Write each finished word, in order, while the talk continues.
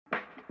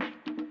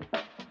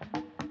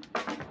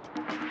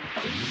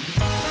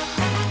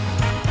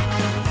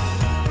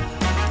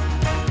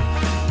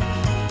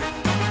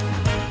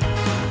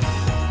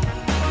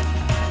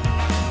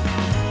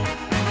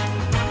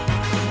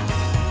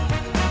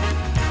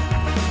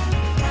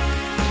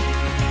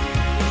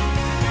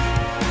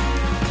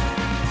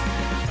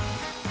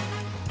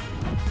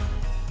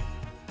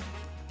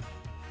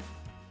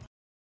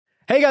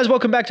Hey guys,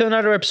 welcome back to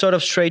another episode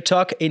of Straight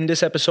Talk. In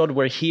this episode,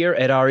 we're here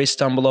at our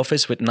Istanbul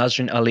office with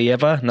Nazrin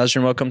Aliyeva.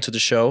 Nazrin, welcome to the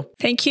show.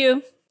 Thank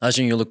you.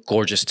 Nazrin, you look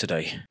gorgeous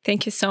today.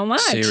 Thank you so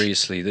much.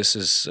 Seriously, this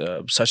is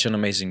such an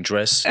amazing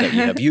dress that you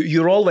have.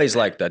 You're always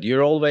like that.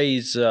 You're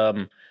always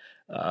one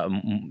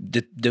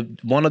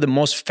of the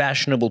most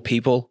fashionable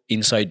people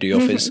inside the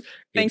office.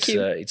 Thank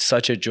you. It's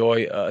such a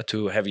joy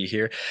to have you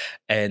here.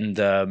 And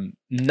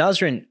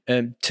Nazrin,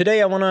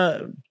 today I want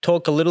to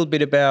talk a little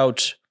bit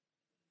about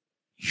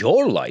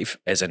your life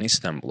as an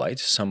Istanbulite,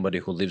 somebody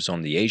who lives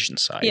on the Asian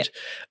side.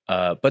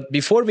 Yeah. But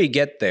before we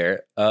get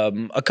there,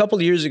 a couple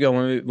of years ago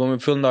when we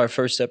filmed our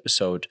first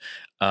episode,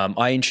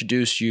 I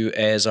introduced you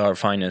as our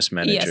finance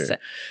manager. Yes.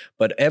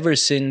 But ever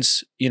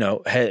since, you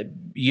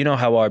know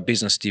how our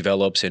business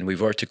develops and we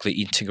vertically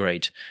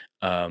integrate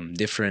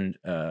different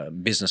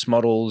business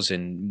models,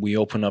 and we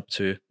open up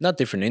to not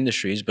different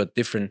industries, but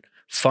different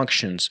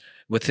functions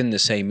within the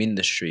same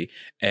industry.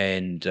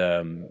 And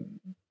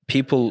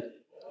people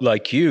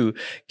like you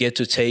get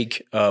to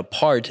take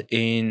part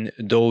in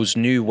those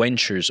new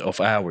ventures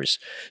of ours.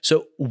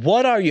 So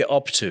what are you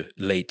up to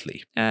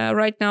lately?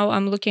 Right now,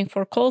 I'm looking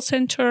for call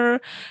center,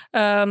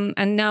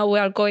 and now we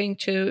are going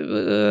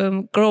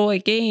to grow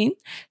again.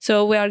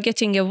 So we are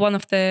getting one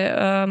of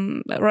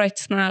the,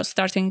 right now,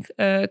 starting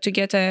to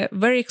get a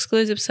very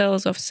exclusive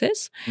sales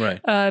offices.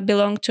 Right.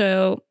 Belong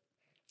to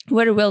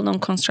very well-known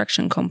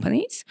construction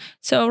companies.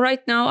 So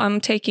right now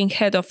I'm taking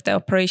head of the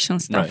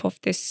operations staff of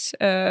this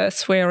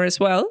sphere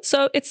as well.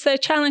 So it's a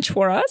challenge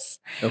for us.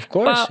 Of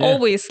course. But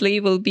obviously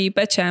we'll be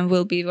better and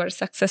we'll be very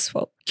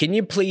successful. Can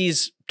you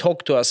please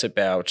talk to us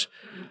about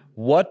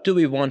what do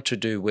we want to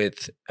do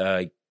with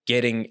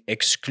getting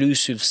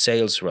exclusive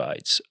sales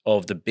rights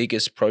of the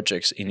biggest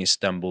projects in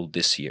Istanbul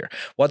this year?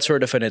 What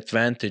sort of an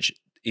advantage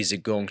is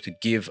it going to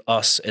give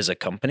us as a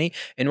company?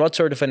 And what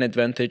sort of an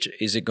advantage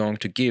is it going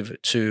to give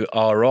to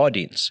our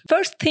audience?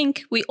 First thing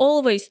we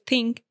always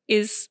think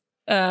is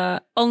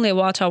only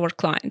about our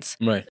clients.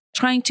 Right.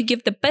 Trying to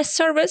give the best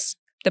service,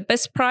 the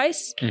best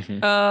price,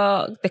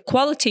 the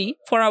quality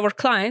for our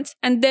clients,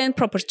 and then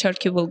property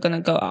Turkey will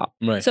gonna go up.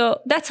 Right. So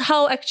that's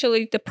how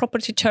actually the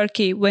property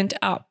Turkey went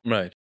up.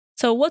 Right.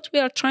 So what we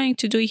are trying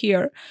to do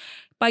here,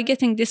 by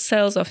getting these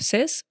sales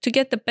offices to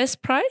get the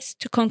best price,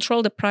 to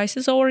control the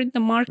prices over in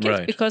the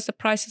market, because the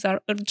prices are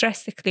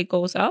drastically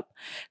goes up.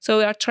 So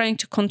we are trying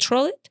to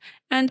control it.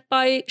 And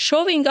by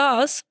showing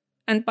us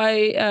and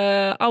by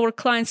our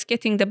clients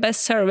getting the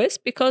best service,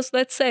 because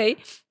let's say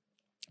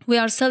we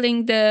are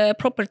selling the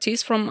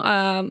properties from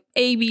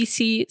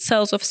ABC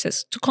sales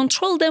offices. To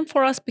control them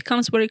for us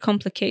becomes very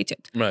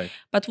complicated. Right.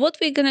 But what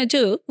we're going to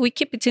do, we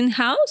keep it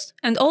in-house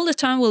and all the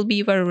time we'll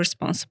be very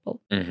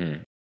responsible.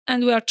 Mm-hmm.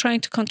 And we are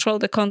trying to control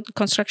the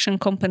construction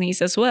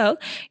companies as well,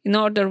 in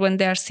order when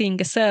they are seeing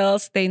the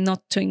sales, they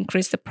not to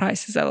increase the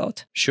prices a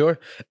lot. Sure.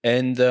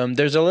 And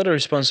there's a lot of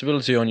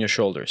responsibility on your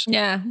shoulders.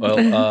 Yeah.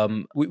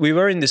 Well, we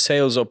were in the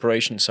sales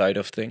operation side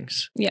of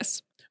things.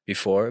 Yes.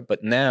 Before,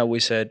 but now we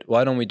said,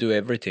 why don't we do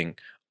everything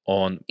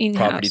on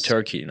in-house. Property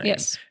Turkey name?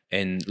 Yes.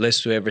 And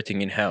let's do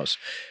everything in-house.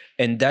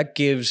 And that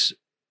gives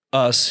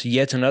us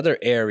yet another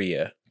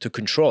area to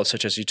control,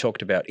 such as you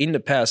talked about. In the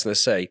past, let's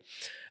say,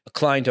 a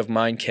client of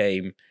mine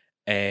came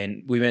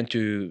and we went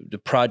to the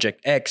project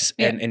X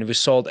and we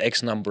sold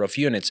X number of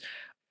units.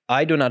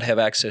 I do not have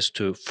access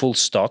to full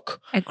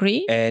stock.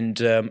 Agree.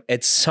 And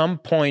at some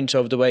point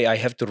of the way, I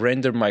have to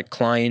render my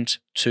client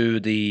to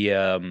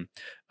the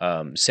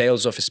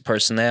sales office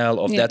personnel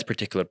of that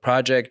particular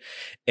project.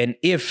 And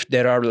if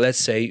there are, let's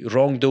say,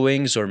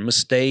 wrongdoings or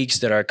mistakes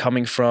that are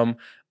coming from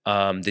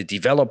the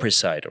developer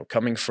side or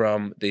coming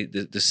from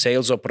the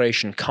sales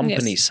operation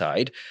company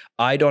side,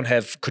 I don't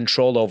have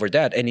control over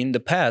that. And in the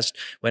past,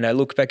 when I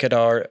look back at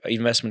our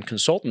investment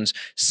consultants,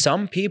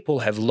 some people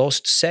have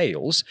lost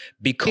sales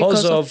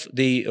because of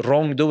the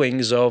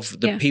wrongdoings of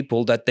the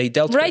people that they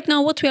dealt with. Right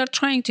now, what we are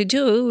trying to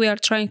do, we are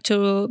trying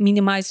to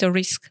minimize the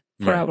risk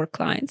for our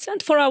clients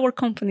and for our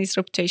company's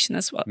reputation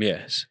as well.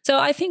 Yes. So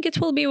I think it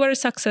will be very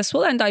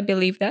successful and I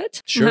believe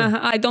that. Sure.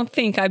 I don't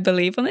think I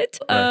believe on it.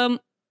 Right.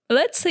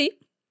 Let's see.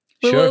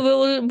 Sure. We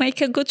will make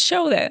a good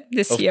show there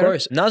this year. Of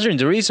course. Nazrin,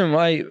 the reason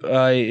why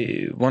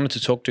I wanted to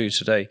talk to you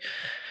today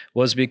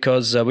was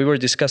because we were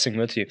discussing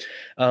with you.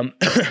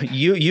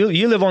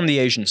 You live on the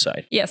Asian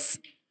side. Yes.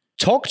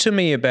 Talk to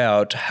me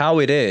about how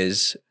it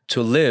is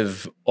to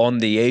live on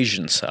the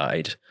Asian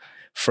side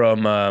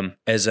from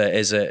as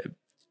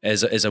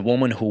a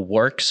woman who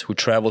works, who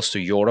travels to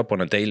Europe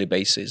on a daily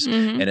basis,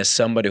 and as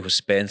somebody who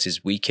spends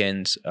his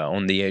weekends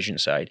on the Asian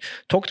side.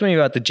 Talk to me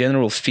about the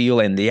general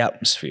feel and the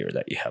atmosphere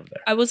that you have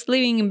there. I was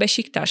living in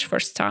Beşiktaş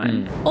first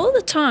time. All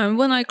the time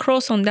when I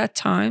cross on that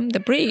time,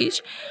 the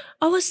bridge,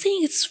 I was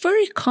seeing it's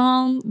very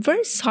calm,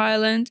 very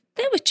silent,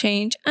 never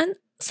change. And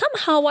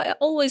somehow I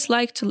always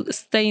like to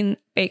stay in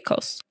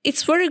Beykoz.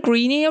 It's very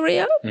green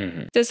area.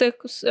 There's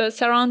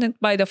surrounded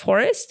by the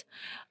forest.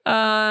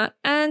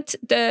 And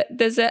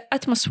there's an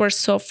atmosphere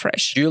so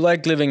fresh. Do you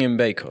like living in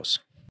Beykoz?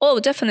 Oh,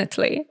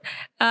 definitely.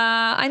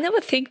 I never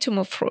think to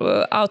move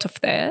out of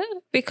there.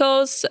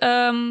 because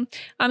I'm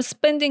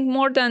spending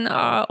more than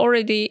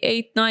already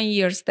 8-9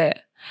 years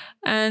there.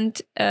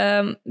 And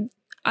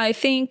I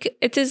think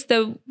it is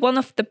one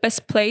of the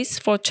best place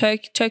for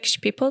Turkish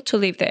people to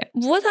live there.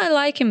 What I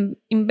like in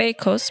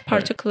Beykoz,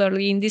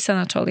 particularly in this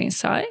Anatolian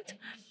side,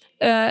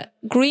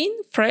 green,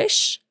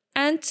 fresh,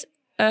 and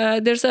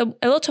there's a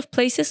lot of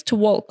places to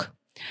walk,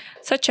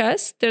 such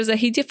as there's a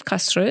Hidif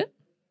Kasrı,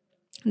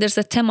 there's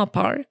a Tema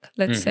Park,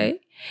 let's say.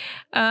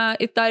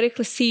 It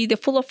directly sees the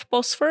full of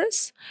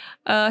Bosphorus.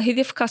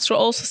 Hidif Kasrı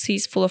also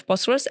sees full of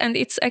Bosphorus, and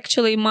it's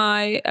actually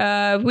my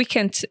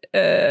weekend,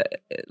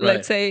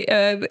 let's say,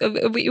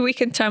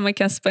 weekend time I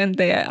can spend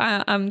there.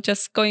 I'm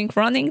just going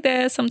running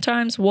there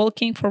sometimes,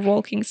 walking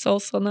is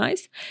also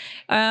nice.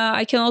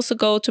 I can also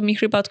go to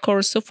Mihribat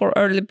Korusu for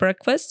early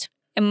breakfast.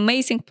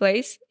 Amazing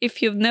place.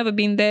 If you've never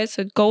been there,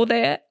 so go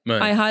there. Right.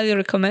 I highly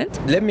recommend.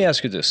 Let me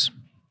ask you this.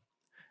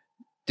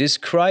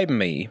 Describe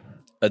me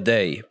a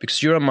day,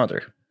 because you're a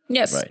mother.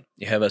 Yes. Right.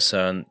 You have a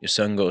son. Your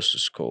son goes to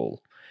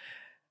school.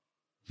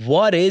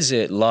 What is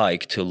it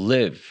like to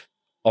live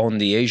on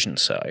the Asian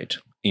side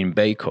in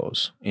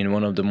Beykoz, in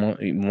one of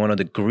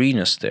the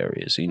greenest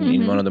areas,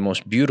 in one of the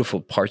most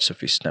beautiful parts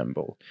of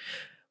Istanbul?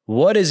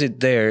 What is it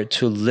there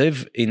to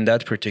live in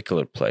that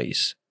particular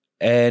place?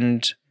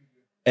 And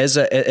as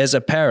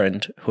a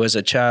parent who has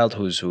a child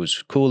who's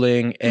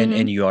schooling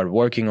and you are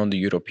working on the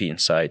European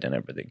side and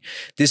everything,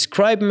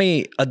 describe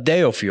me a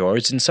day of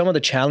yours and some of the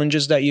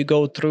challenges that you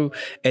go through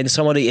and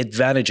some of the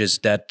advantages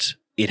that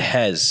it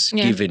has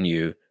given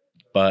you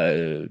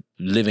by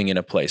living in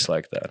a place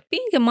like that.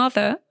 Being a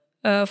mother,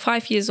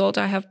 5 years old,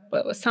 I have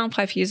a son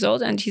 5 years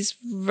old, and he's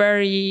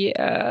very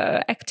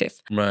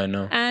active. Right,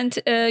 no. And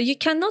you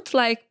cannot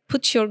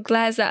put your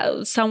glass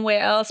out somewhere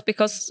else,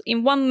 because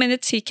in 1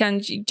 minute he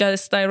can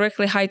just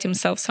directly hide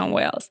himself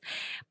somewhere else.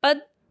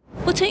 But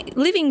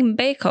living in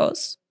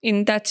Beykoz,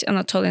 in that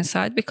Anatolian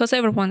side, because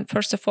everyone,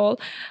 first of all,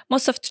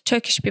 most of the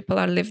Turkish people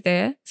live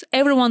there. So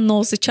everyone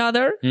knows each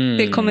other.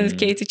 They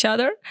communicate each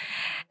other.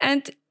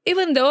 And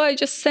even though I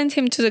just sent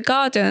him to the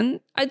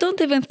garden, I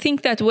don't even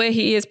think that where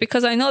he is,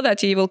 because I know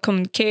that he will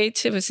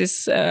communicate with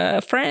his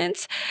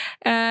friends.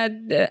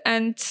 And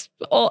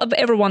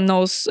everyone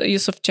knows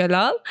Yusuf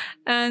Jalal.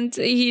 And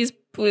he's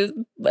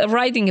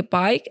riding a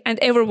bike, and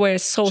everywhere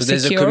is so secure.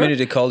 There's a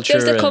community culture.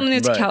 There's a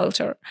community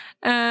culture.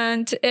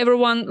 And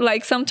everyone,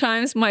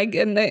 sometimes my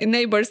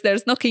neighbors,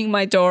 there's knocking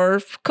my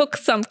door, cook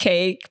some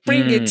cake,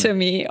 bring it to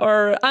me,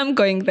 or I'm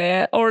going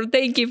there, or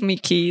they give me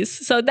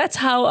keys. So that's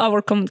how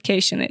our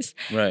communication is.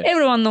 Right.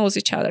 Everyone knows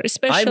each other,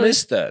 especially. I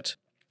miss that.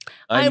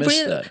 I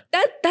miss that.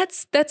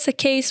 That's a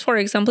case, for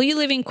example, you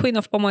live in Queen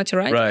of Pomoti,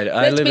 right? Right.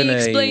 Let me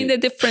explain the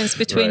difference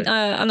between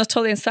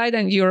Anatolian side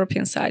and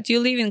European side. You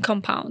live in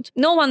compound.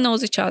 No one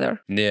knows each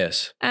other.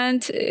 Yes.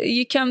 And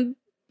you can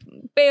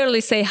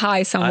barely say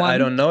hi someone. I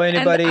don't know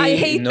anybody. And I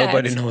hate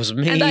nobody that. knows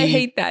me. And I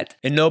hate that.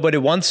 And nobody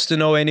wants to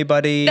know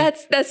anybody.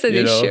 That's an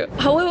issue.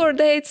 However,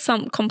 there it's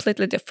some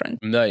completely different.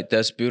 Right.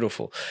 That's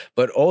beautiful.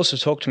 But also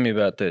talk to me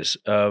about this.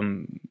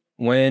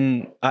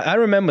 When I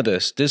remember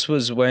this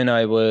was when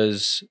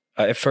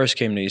I first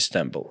came to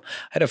Istanbul.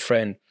 I had a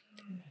friend.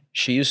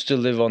 She used to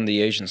live on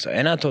the Asian side.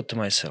 And I thought to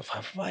myself,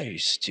 why are you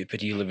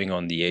stupid? You living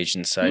on the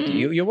Asian side?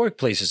 Your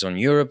workplace is on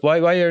Europe. Why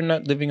are you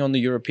not living on the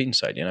European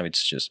side?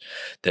 It's just,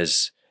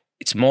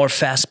 it's more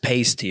fast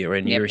paced here.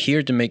 And you're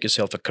here to make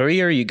yourself a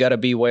career. You got to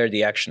be where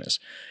the action is.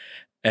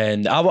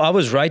 And I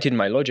was right in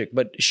my logic.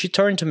 But she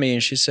turned to me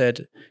and she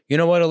said, you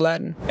know what,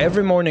 Aladdin?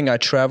 Every morning I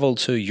travel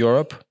to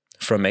Europe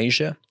from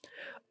Asia.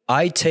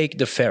 I take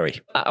the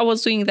ferry. I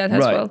was doing that as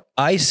well.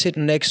 I sit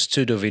next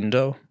to the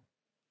window.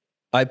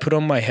 I put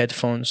on my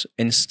headphones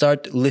and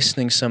start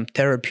listening some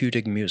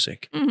therapeutic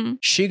music.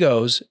 She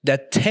goes,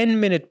 that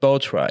 10-minute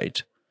boat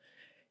ride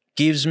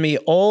gives me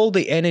all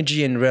the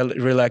energy and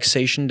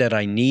relaxation that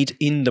I need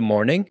in the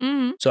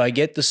morning. So I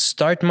get to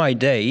start my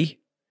day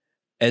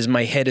as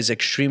my head is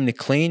extremely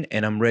clean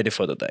and I'm ready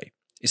for the day.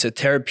 It's a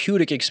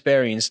therapeutic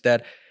experience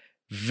that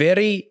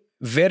very,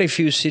 very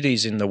few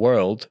cities in the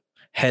world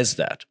has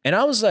that. And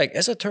I was like,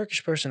 as a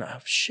Turkish person,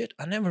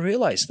 I never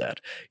realized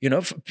that.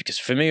 Because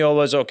for me,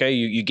 always, okay,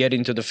 you get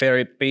into the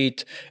ferry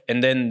beat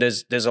and then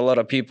there's a lot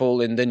of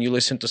people and then you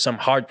listen to some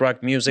hard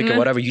rock music or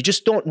whatever. You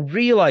just don't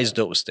realize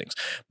those things.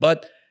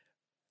 But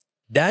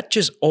that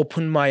just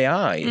opened my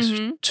eyes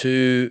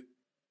to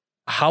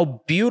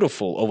how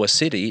beautiful of a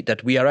city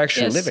that we are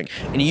actually living.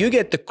 And you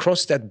get to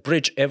cross that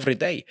bridge every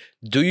day.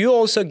 Do you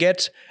also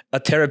get a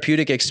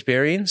therapeutic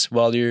experience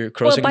while you're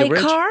crossing the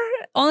bridge? By car?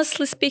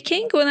 Honestly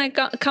speaking, when I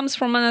comes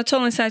from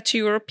Anatolian side to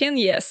European,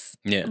 yes.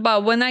 Yeah.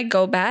 But when I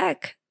go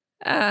back,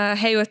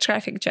 have a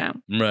traffic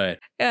jam. Right.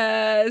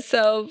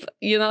 So,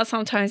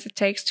 sometimes it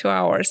takes 2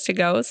 hours to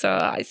go. So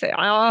I say,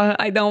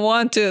 I don't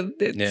want to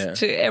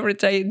every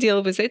day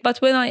deal with it. But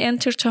when I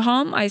enter to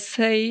home, I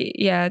say,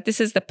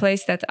 this is the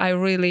place that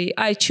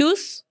I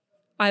choose,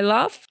 I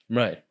love.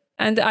 Right.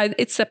 And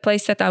it's a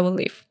place that I will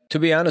live. To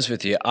be honest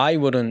with you, I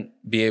wouldn't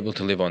be able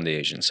to live on the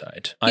Asian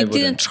side. You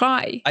didn't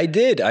try? I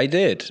did.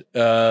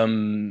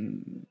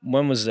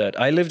 When was that?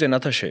 I lived in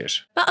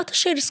Ataşehir. But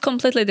Ataşehir is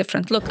completely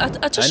different. Look,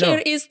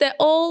 Ataşehir is the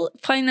all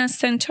finance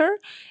center.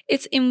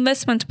 It's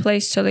investment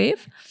place to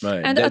live.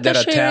 Right. And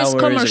Ataşehir is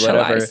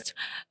commercialized.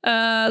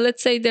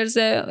 Let's say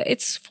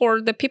it's for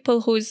the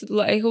people who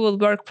will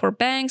work for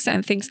banks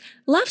and things.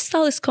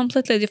 Lifestyle is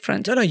completely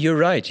different. No, you're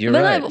right.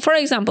 For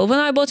example, when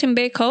I bought in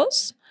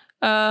Beykoz,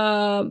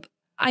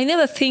 I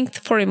never think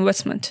for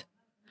investment.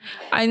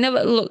 I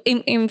never look.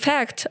 In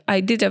fact,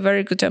 I did a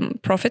very good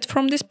profit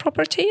from this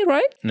property,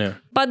 right? No.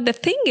 But the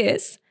thing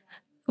is,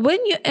 when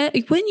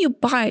you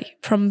buy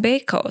from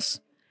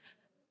Beykoz,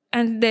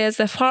 and there's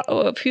a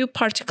few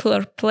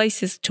particular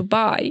places to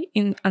buy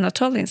in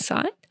Anatolian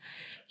side,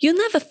 you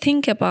never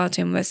think about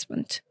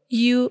investment.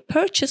 You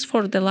purchase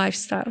for the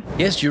lifestyle.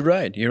 Yes, you're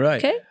right.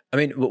 Okay? I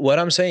mean, what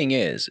I'm saying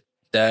is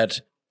that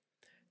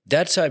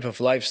type of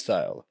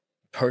lifestyle,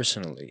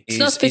 personally, is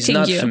not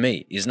for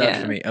me. It's not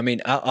for me. I mean,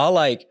 I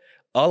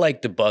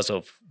like the buzz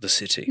of the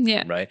city,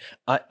 right?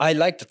 I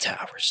like the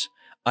towers.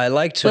 I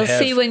like to have... We'll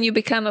see when you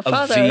become a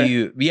father.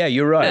 View. Yeah,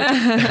 you're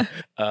right.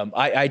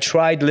 I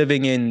tried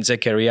living in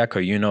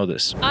Zekeryako. You know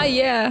this.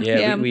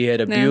 Yeah. We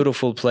had a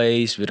beautiful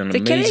place with an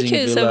amazing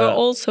villa. Zekeryako is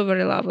also a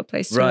very lovely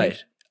place to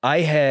live. I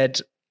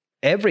had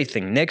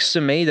everything. Next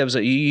to me, there was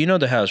you know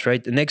the house,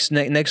 right? Next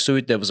to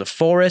it, there was a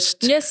forest.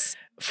 Yes.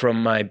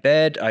 From my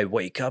bed, I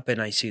wake up and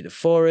I see the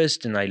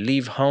forest, and I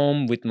leave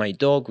home with my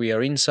dog. We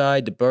are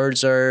inside. The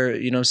birds are,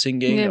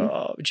 singing. Yeah.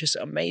 Oh, just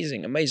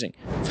amazing.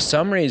 For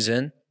some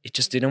reason, it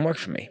just didn't work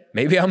for me.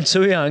 Maybe I'm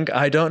too young.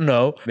 I don't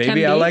know.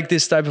 Maybe I like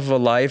this type of a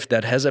life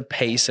that has a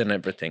pace and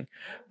everything.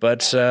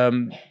 But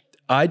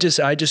I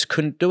just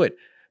couldn't do it.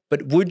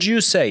 But would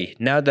you say,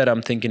 now that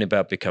I'm thinking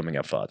about becoming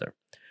a father,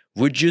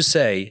 would you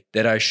say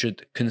that I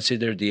should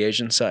consider the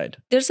Asian side?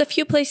 There's a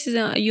few places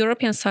on the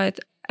European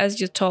side,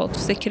 as you told,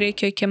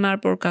 Zekeriyaköy,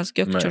 Kemerburgaz,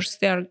 Göktürk,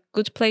 they are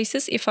good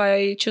places. If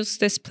I choose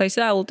this place,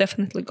 I will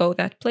definitely go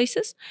that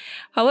places.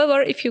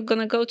 However, if you're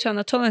going to go to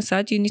Anatolian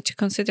side, you need to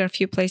consider a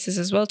few places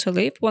as well to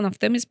live. One of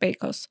them is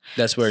Beykoz.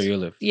 That's where you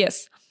live?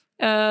 Yes.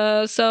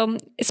 So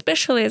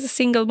especially as a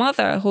single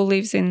mother who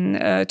lives in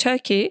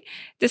Turkey,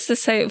 this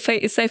is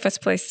the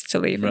safest place to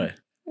live. Right.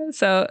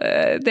 So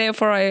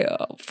therefore, I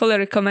fully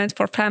recommend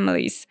for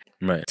families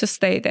to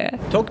stay there.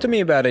 Talk to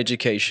me about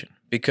education,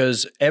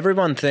 because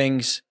everyone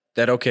thinks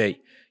that, okay,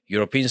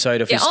 European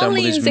side of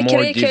Istanbul is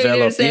more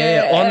developed.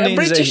 Only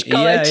British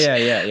college,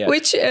 yeah.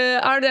 Which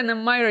Arden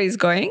and Myra is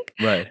going.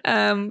 Right.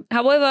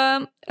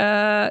 However,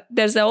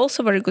 there's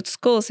also very good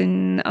schools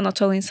in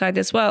Anatolian side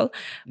as well,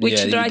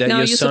 which right now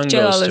Yusuf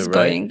Celal is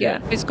going. Right?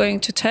 Yeah, he's going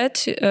to TED,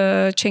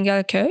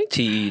 Çengelköy.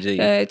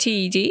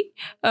 TED.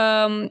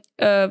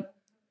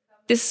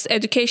 This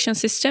education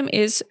system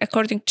is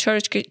according to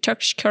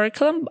Turkish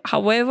curriculum.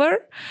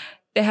 However,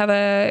 they have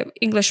a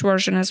English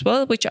version as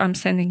well, which I'm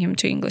sending him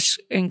to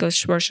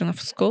English version of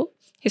school.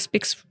 He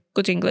speaks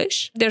good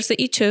English. There's the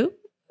İTÜ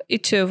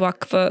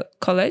Vakfı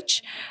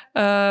College.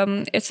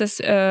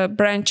 It's a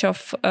branch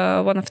of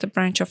one of the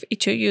branch of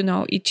İTÜ. You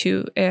know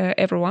İTÜ,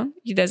 everyone.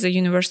 There's a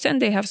university and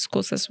they have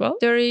schools as well.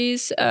 There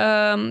is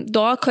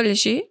Doğa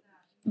Koleji,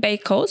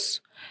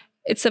 Beykoz.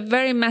 It's a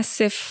very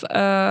massive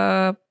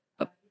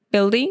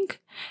building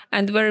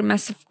and very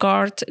massive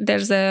guard.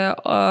 There's a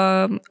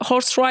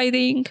horse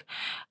riding,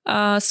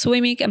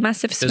 swimming, a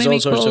massive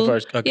swimming pool. There's all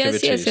sorts of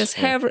activities. Yes.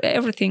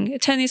 Everything.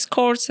 Tennis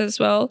courts as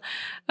well,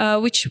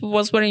 which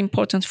was very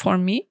important for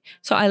me.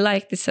 So I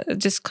like this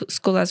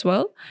school as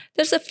well.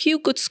 There's a few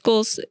good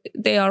schools.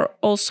 They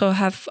also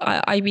have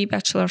IB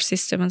bachelor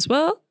system as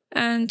well,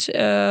 and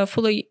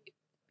fully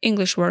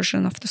English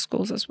version of the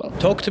schools as well.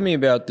 Talk to me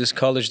about this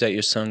college that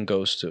your son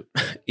goes to.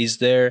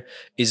 Is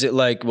it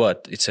like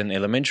what? It's an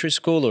elementary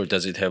school, or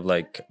does it have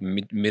like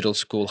middle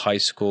school, high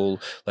school,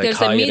 like there's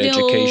higher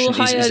education?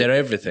 Is there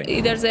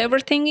everything? There's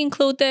everything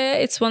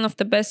included. It's one of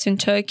the best in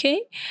Turkey.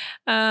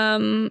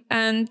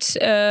 And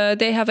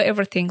they have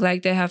everything.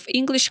 Like they have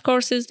English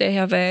courses, they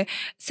have a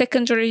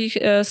secondary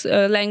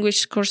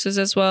language courses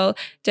as well.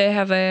 They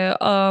have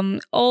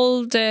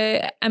all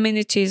the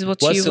amenities.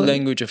 What's the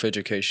language of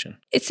education?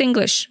 It's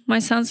English. My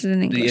son's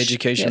in English. The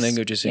education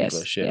language is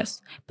English,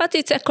 yes. But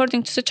it's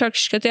according to the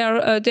Turkish.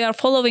 They are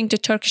following the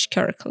Turkish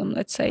curriculum,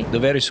 let's say. The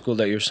very school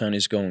that your son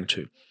is going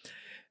to,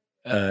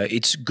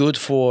 it's good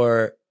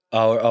for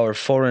our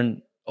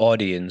foreign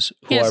audience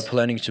who are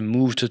planning to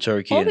move to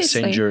Turkey and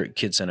send your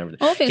kids and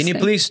everything. Obviously. Can you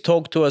please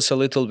talk to us a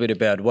little bit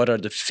about what are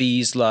the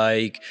fees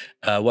like?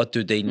 What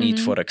do they need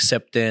for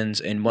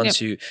acceptance? And once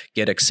you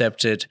get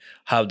accepted,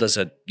 how does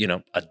a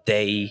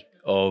day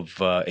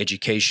of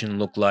education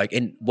look like,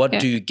 and what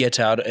do you get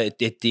out at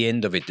the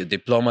end of it? The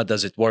diploma,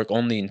 does it work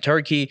only in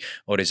Turkey,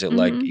 or is it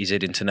is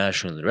it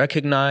internationally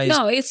recognized?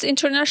 No, it's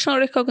internationally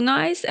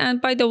recognized. And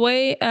by the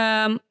way,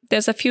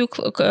 there's a few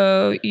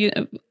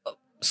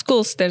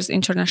schools there's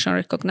international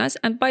recognized.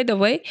 And by the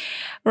way,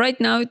 right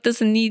now it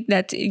doesn't need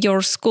that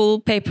your school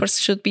papers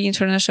should be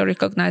international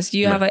recognized.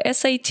 You have a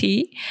SAT,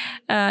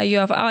 you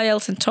have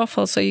IELTS and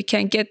TOEFL, so you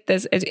can get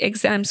these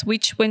exams,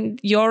 which when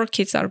your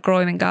kids are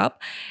growing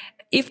up,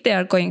 if they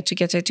are going to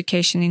get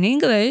education in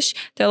English,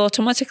 they're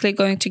automatically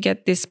going to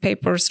get these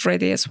papers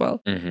ready as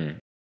well. Mm-hmm.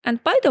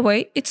 And by the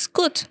way, it's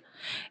good.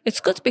 It's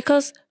good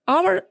because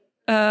our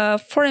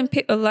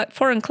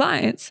foreign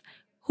clients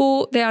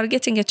who they are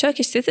getting a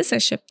Turkish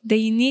citizenship,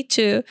 they need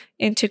to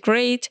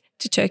integrate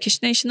the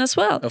Turkish nation as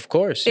well. Of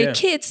course, their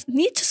kids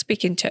need to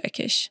speak in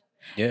Turkish.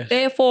 Yes.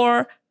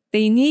 Therefore,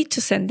 they need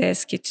to send their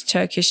kids to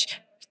Turkish,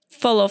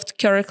 follow the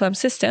curriculum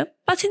system,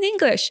 but in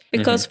English,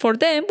 because for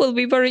them will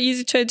be very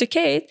easy to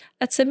educate.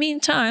 At the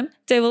meantime,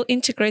 they will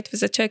integrate with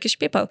the Turkish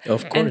people.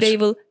 Of course. And they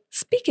will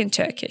speak in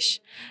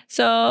Turkish.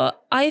 So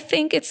I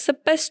think it's the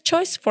best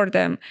choice for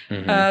them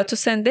to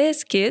send their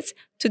kids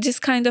to this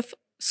kind of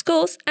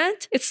schools,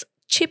 and it's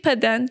cheaper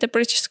than the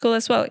British school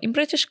as well. In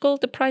British school,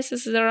 the price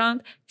is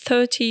around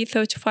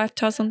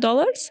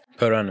 $35,000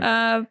 per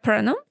annum. Per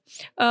annum.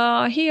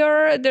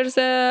 Here, there's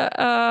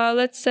a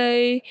let's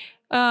say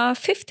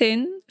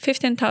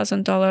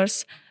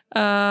 $15,000.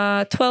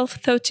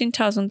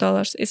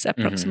 $12,000-$13,000 is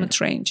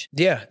approximate range.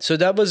 Yeah, so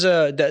that was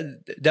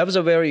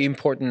a very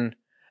important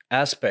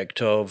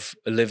aspect of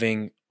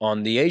living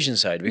on the Asian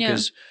side,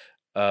 because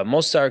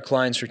most of our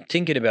clients are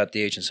thinking about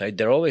the Asian side.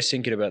 They're always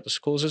thinking about the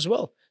schools as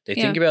well. They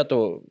think about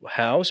the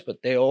house,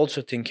 but they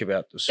also think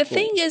about the schools. The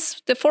thing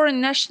is, the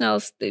foreign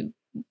nationals,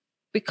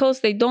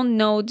 because they don't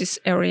know these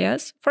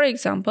areas. For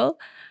example,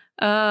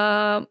 we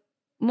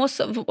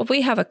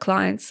have a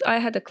client. I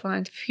had a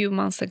client a few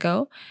months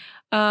ago.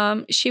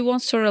 She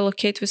wants to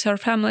relocate with her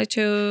family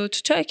to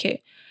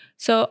Turkey.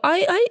 So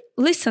I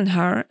listened to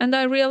her and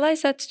I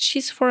realized that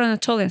she's for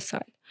Anatolian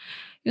side.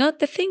 You know,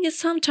 the thing is,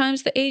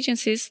 sometimes the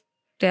agencies,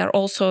 they are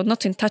also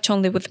not in touch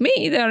only with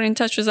me. They are in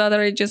touch with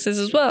other agencies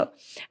as well.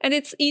 And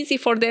it's easy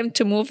for them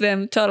to move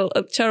them, to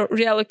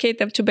reallocate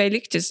them to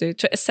Beylikdüzü,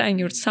 to assign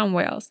you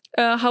somewhere else.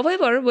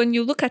 However, when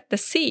you look at the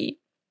sea,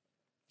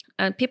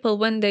 and people,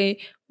 when they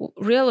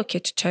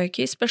relocate to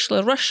Turkey,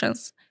 especially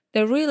Russians,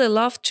 they really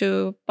love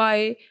to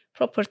buy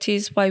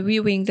properties by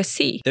viewing the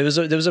sea. There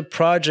was a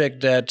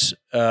project that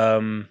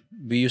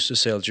we used to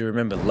sell. Do you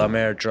remember? La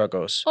Mer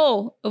Dragos.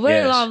 Oh, a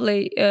very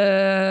lovely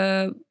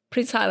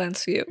Prince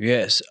Islands view.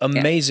 Yes,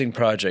 amazing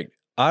project.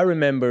 I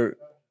remember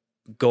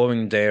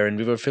going there and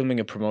we were filming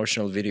a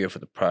promotional video for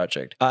the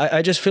project.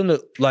 I just filmed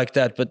it like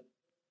that, but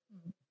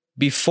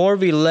before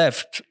we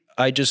left,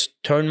 I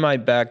just turned my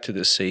back to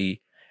the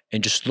sea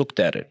and just looked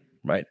at it,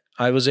 right?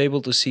 I was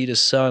able to see the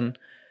sun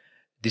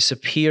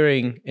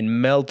disappearing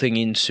and melting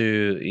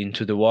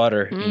into the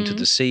water, into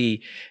the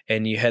sea,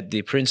 and you had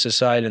the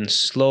Princess Island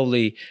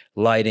slowly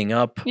lighting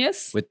up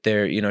with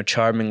their,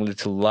 charming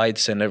little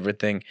lights and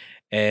everything.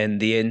 And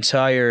the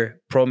entire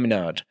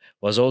promenade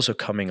was also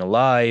coming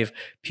alive.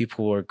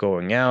 People were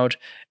going out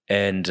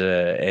and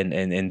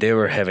they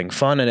were having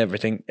fun and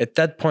everything. At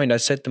that point, I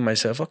said to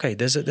myself, okay,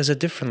 there's a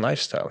different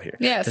lifestyle here.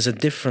 Yes. There's a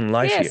different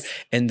life here.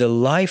 And the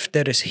life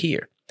that is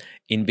here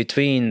in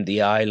between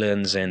the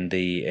islands and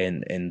the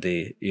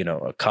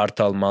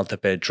Kartal,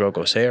 Maltepe,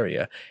 Drogos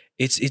area,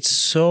 it's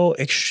so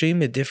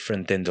extremely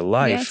different than the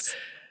life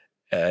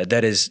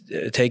that is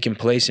taking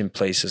place in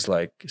places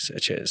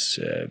such as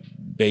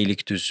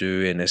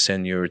Beylikdüzü and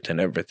Esenyurt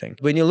and everything.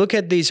 When you look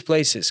at these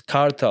places,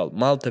 Kartal,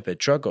 Maltepe,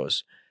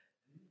 Drogos,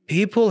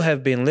 people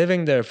have been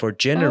living there for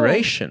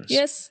generations. Oh,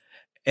 yes.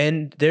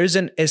 And there's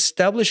an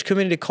established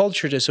community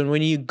culture there. So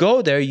when you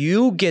go there,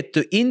 you get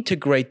to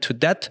integrate to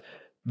that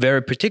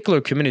very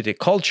particular community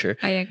culture.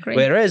 I agree.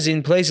 Whereas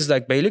in places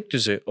like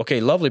Beylikdüzü,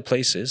 okay, lovely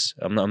places.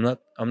 I'm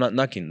not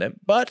knocking them,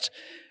 but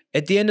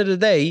at the end of the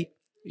day,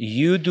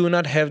 you do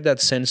not have that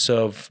sense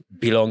of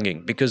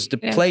belonging because the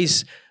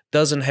place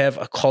doesn't have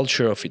a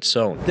culture of its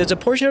own. There's a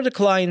portion of the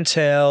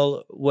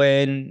clientele,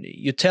 when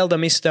you tell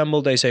them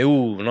Istanbul, they say,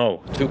 "Ooh,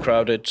 no, too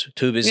crowded,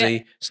 too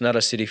busy. It's not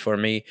a city for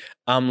me.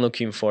 I'm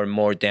looking for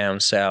more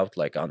down south,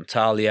 like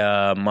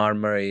Antalya,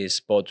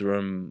 Marmaris,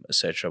 Bodrum,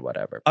 etc.,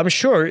 whatever." I'm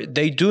sure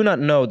they do not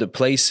know the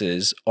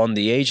places on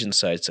the Asian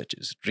side, such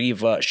as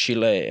Riva,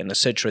 Chile, and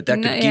etc.,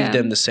 that could give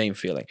them the same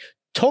feeling.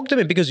 Talk to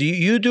me, because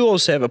you do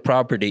also have a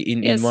property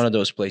in one of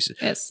those places.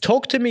 Yes.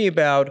 Talk to me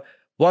about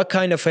what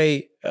kind of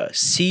a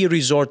sea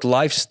resort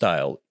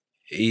lifestyle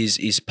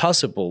is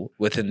possible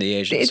within the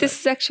Asian side. This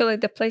is actually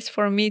the place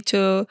for me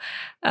to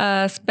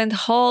spend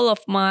whole of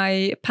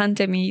my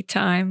pandemic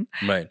time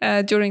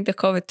during the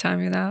COVID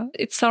time.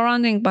 It's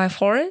surrounding by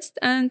forest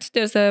and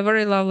there's a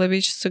very lovely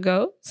beach to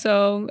go.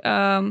 So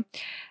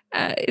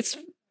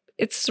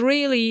it's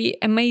really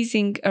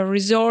amazing a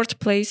resort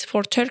place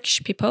for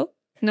Turkish people.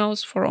 Known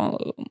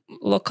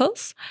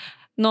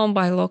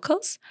by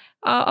locals.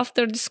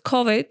 After this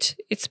COVID,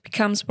 it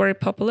becomes very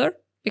popular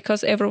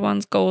because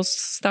everyone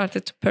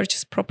started to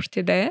purchase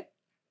property there.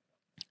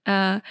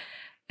 And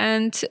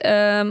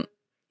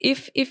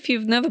if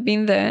you've never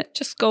been there,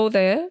 just go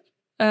there,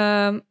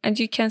 and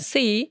you can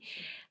see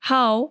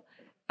how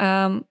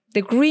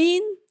the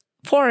green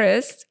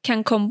forest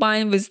can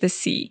combine with the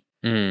sea.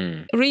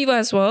 Riva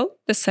as well,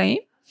 the same.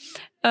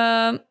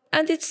 And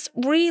it's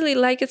really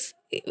like,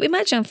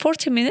 imagine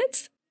 40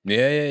 minutes.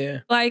 Yeah.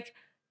 Like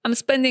I'm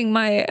spending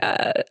my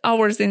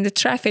hours in the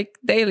traffic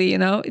daily,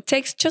 It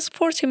takes just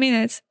 40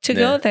 minutes to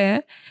go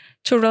there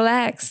to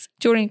relax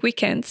during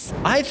weekends.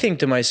 I think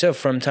to myself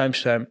from time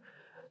to time,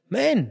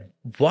 man,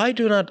 why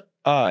do not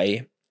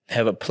I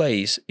have a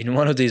place in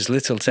one of these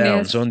little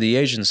towns on the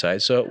Asian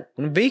side? So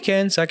on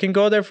weekends, I can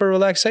go there for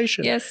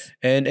relaxation. Yes.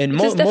 And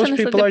most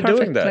people are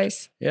doing that.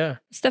 Place. Yeah.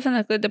 It's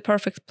definitely the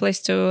perfect place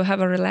to have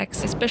a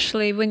relax,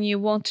 especially when you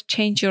want to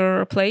change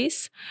your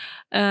place.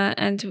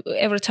 And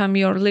every time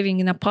you're living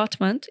in an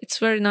apartment, it's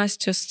very nice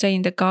to stay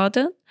in the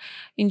garden,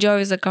 enjoy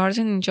with the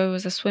garden, enjoy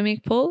with the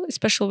swimming pool,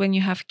 especially when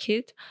you have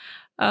kids.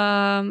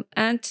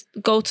 And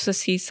go to the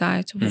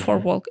seaside for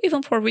walk,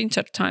 even for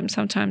winter time.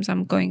 Sometimes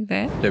I'm going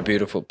there. They're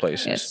beautiful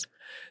places. Yes.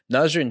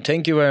 Nazrin,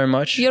 thank you very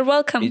much. You're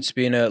welcome. It's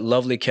been a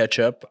lovely catch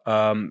up.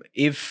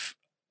 If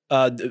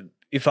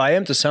I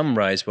am to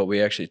summarize what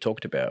we actually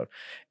talked about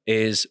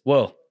is,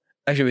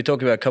 actually we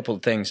talked about a couple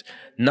of things.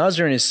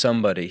 Nazrin is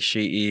somebody,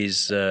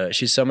 she's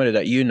somebody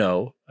that you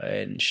know,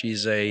 and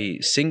she's a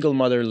single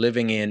mother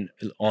living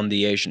on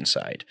the Asian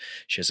side.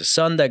 She has a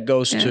son that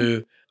goes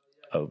to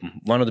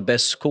one of the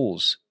best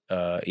schools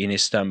in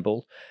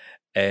Istanbul.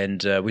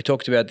 And we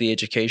talked about the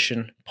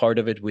education part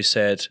of it. We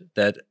said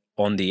that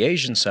on the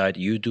Asian side,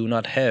 you do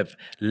not have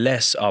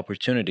less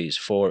opportunities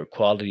for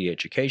quality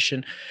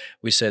education.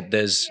 We said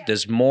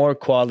there's more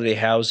quality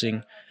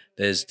housing,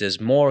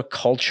 there's more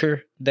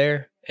culture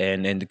there,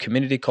 and the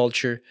community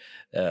culture.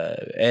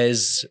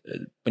 As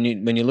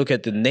when you look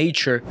at the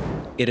nature,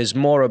 it is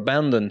more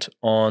abundant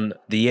on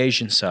the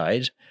Asian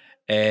side.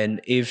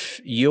 And if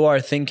you are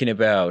thinking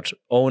about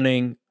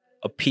owning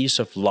a piece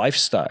of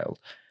lifestyle,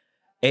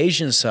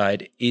 Asian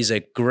side is a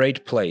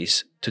great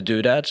place to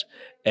do that.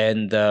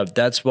 And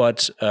that's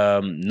what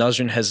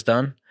Nazrin has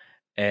done.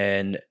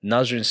 And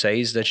Nazrin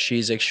says that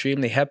she's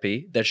extremely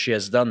happy that she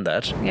has done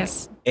that.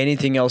 Yes.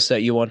 Anything else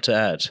that you want to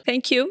add?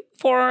 Thank you.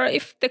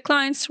 If the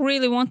clients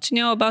really want to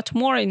know about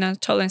more in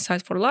Anatolian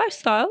side for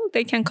lifestyle,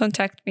 they can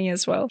contact me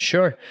as well.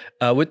 Sure.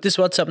 With this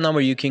WhatsApp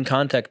number, you can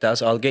contact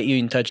us. I'll get you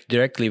in touch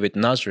directly with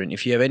Nazrin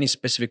if you have any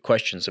specific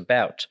questions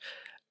about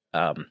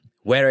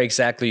where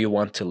exactly you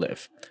want to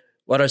live.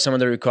 What are some of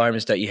the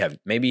requirements that you have?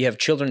 Maybe you have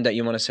children that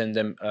you want to send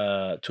them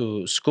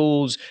to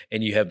schools,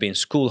 and you have been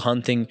school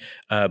hunting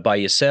by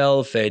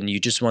yourself, and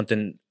you just want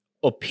an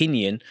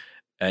opinion,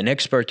 an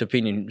expert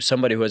opinion,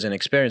 somebody who has an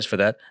experience for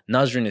that.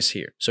 Nazrin is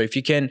here. So if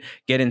you can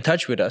get in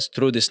touch with us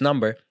through this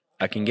number,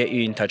 I can get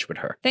you in touch with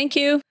her. Thank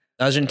you.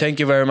 Nazrin, thank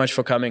you very much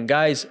for coming.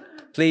 Guys,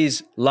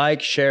 please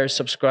like, share,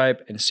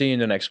 subscribe, and see you in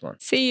the next one.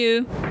 See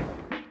you.